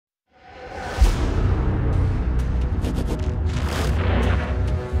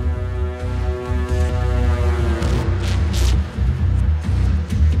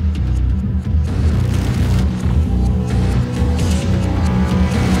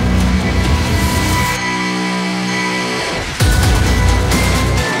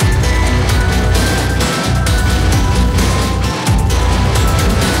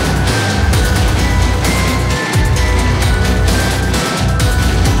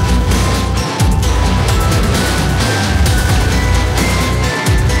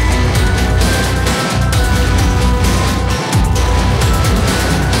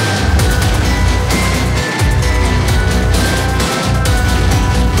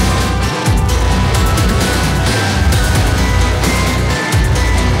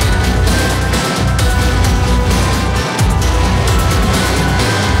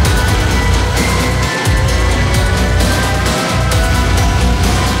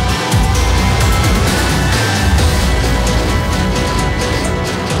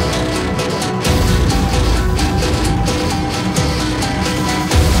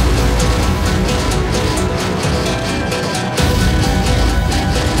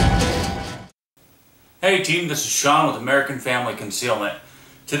Hey team, this is Sean with American Family Concealment.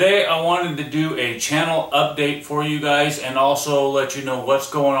 Today I wanted to do a channel update for you guys and also let you know what's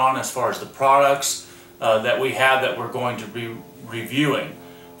going on as far as the products that we have that we're going to be reviewing.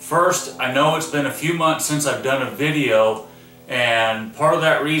 First, I know it's been a few months since I've done a video, and part of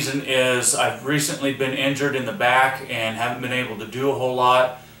that reason is I've recently been injured in the back and haven't been able to do a whole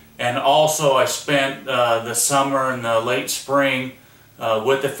lot. And also I spent the summer and the late spring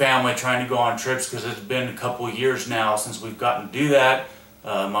with the family trying to go on trips because it's been a couple of years now since we've gotten to do that.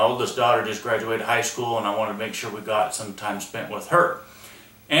 My oldest daughter just graduated high school and I wanted to make sure we got some time spent with her.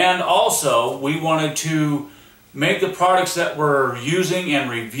 And also we wanted to make the products that we're using and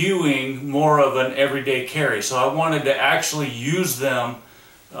reviewing more of an everyday carry. So I wanted to actually use them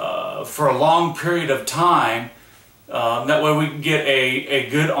for a long period of time. That way we can get a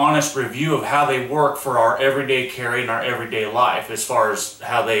good honest review of how they work for our everyday carry and our everyday life as far as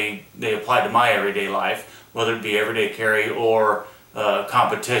how they apply to my everyday life, whether it be everyday carry or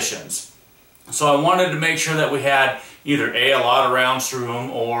competitions. So I wanted to make sure that we had either a lot of rounds through them,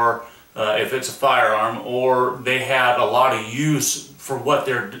 or if it's a firearm, or they had a lot of use for what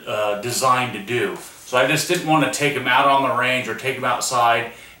they're designed to do. So I just didn't want to take them out on the range or take them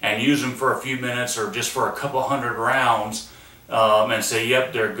outside and use them for a few minutes or just for a couple hundred rounds and say,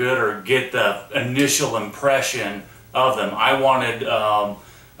 yep, they're good, or get the initial impression of them. I wanted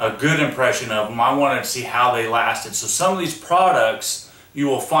a good impression of them. I wanted to see how they lasted. So some of these products, you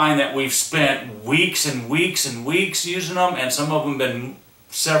will find that we've spent weeks and weeks and weeks using them, and some of them been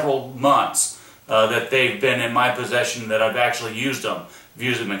several months that they've been in my possession that I've actually used them. I've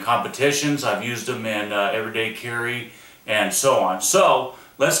used them in competitions, I've used them in everyday carry, and so on. So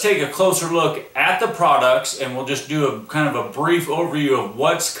let's take a closer look at the products, and we'll just do a kind of a brief overview of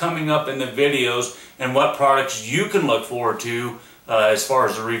what's coming up in the videos and what products you can look forward to as far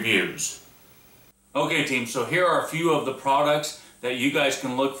as the reviews. Okay team, so here are a few of the products that you guys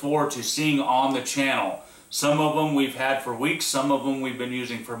can look forward to seeing on the channel. Some of them we've had for weeks, some of them we've been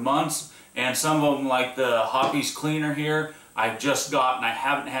using for months, and some of them, like the Hoppies cleaner here, I've just got and I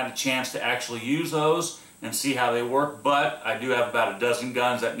haven't had a chance to actually use those and see how they work, but I do have about a dozen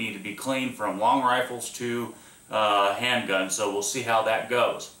guns that need to be cleaned, from long rifles to handguns, so we'll see how that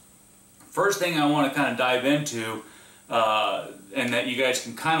goes. First thing I want to kind of dive into, and that you guys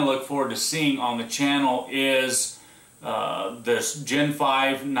can kind of look forward to seeing on the channel, is this Gen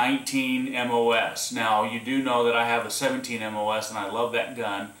 5 19 MOS. Now you do know that I have a 17 MOS and I love that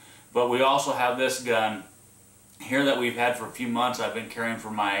gun, but we also have this gun here that we've had for a few months. I've been carrying for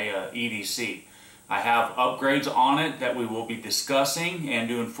my EDC. I have upgrades on it that we will be discussing and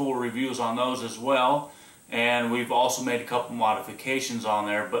doing full reviews on those as well. And we've also made a couple modifications on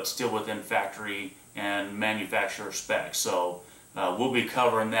there, but still within factory and manufacturer specs. So we'll be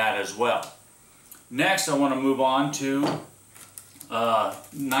covering that as well. Next, I want to move on to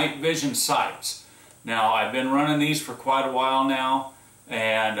night vision sights. Now, I've been running these for quite a while now,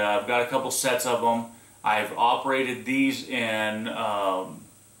 and I've got a couple sets of them. I've operated these in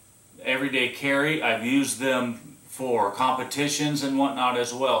everyday carry. I've used them for competitions and whatnot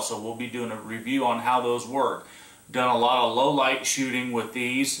as well, so we'll be doing a review on how those work. Done a lot of low light shooting with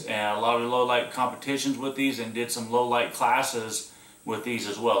these and a lot of low light competitions with these, and did some low light classes with these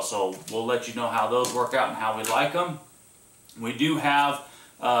as well, so we'll let you know how those work out and how we like them. We do have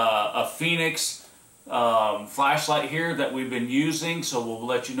a Phoenix flashlight here that we've been using, so we'll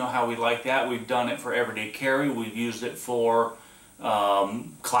let you know how we like that. We've done it for everyday carry, we've used it for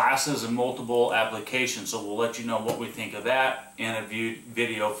classes and multiple applications, so we'll let you know what we think of that in a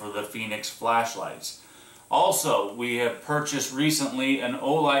video for the Phoenix flashlights. Also, we have purchased recently an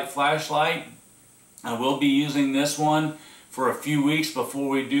Olight flashlight. I will be using this one for a few weeks before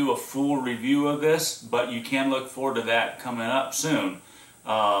we do a full review of this, but you can look forward to that coming up soon,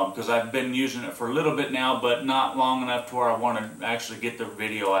 because I've been using it for a little bit now, but not long enough to where I want to actually get the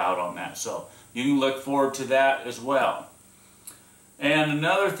video out on that, so you can look forward to that as well. And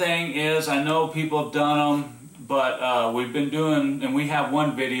another thing is, I know people have done them, but we've been doing, and we have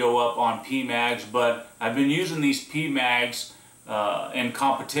one video up on PMags, but I've been using these PMags in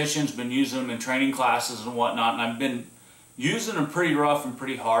competitions, been using them in training classes and whatnot, and I've been using them pretty rough and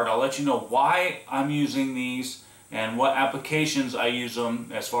pretty hard. I'll let you know why I'm using these and what applications I use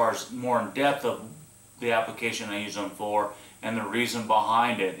them, as far as more in depth of the application I use them for, and the reason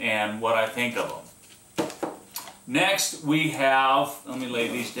behind it, and what I think of them. Next we have, let me lay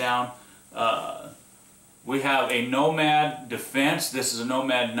these down, we have a Nomad Defense. This is a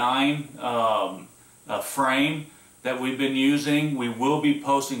Nomad 9 frame that we've been using. We will be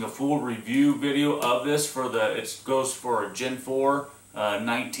posting a full review video of this for the, it goes for a Gen 4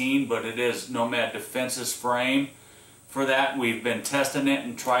 19, but it is Nomad Defense's frame. For that, we've been testing it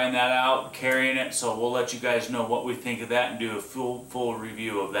and trying that out, carrying it, so we'll let you guys know what we think of that and do a full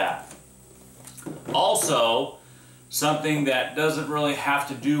review of that. Also, something that doesn't really have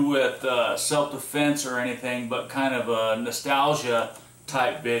to do with self-defense or anything, but kind of a nostalgia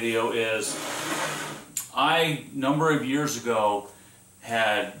type video is, a number of years ago,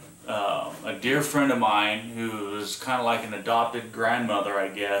 had a dear friend of mine who was kind of like an adopted grandmother, I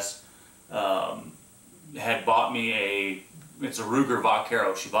guess, had bought me it's a Ruger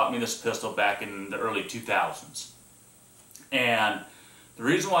Vaquero. She bought me this pistol back in the early 2000s. And the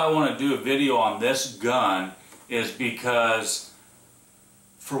reason why I want to do a video on this gun is because,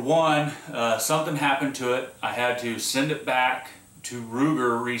 for one, something happened to it. I had to send it back to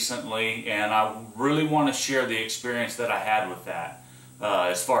Ruger recently, and I really want to share the experience that I had with that.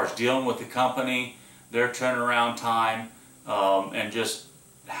 As far as dealing with the company, their turnaround time, and just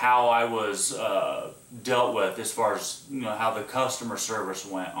how I was dealt with as far as, you know, how the customer service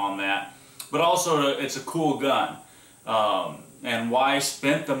went on that. But also, it's a cool gun, and why I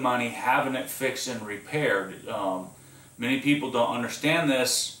spent the money having it fixed and repaired. Many people don't understand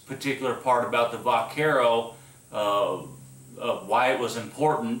this particular part about the Vaquero, why it was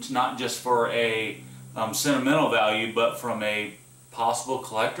important, not just for a sentimental value, but from a possible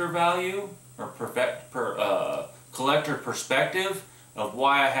collector value or collector perspective of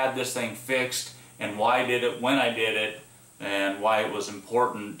why I had this thing fixed and why I did it when I did it and why it was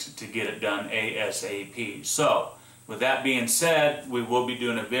important to get it done ASAP. So, with that being said, we will be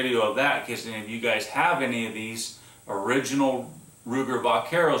doing a video of that in case any of you guys have any of these original Ruger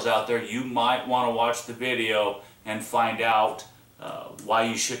Vaqueros out there. You might want to watch the video and find out why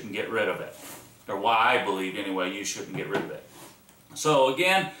you shouldn't get rid of it, or why I believe anyway you shouldn't get rid of it. So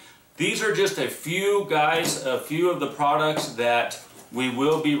again, these are just a few, guys, a few of the products that we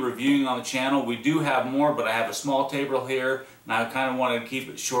will be reviewing on the channel. We do have more, but I have a small table here, and I kind of wanted to keep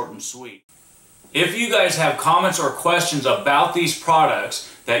it short and sweet. If you guys have comments or questions about these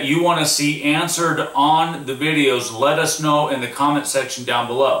products that you want to see answered on the videos, let us know in the comment section down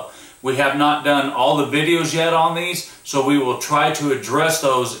below. We have not done all the videos yet on these, so we will try to address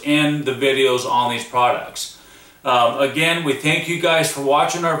those in the videos on these products. Again, we thank you guys for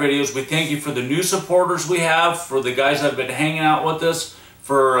watching our videos. We thank you for the new supporters we have, for the guys that have been hanging out with us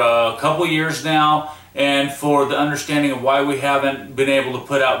for a couple years now, and for the understanding of why we haven't been able to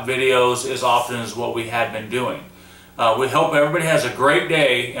put out videos as often as what we had been doing. We hope everybody has a great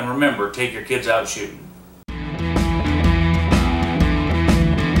day, and remember, take your kids out shooting.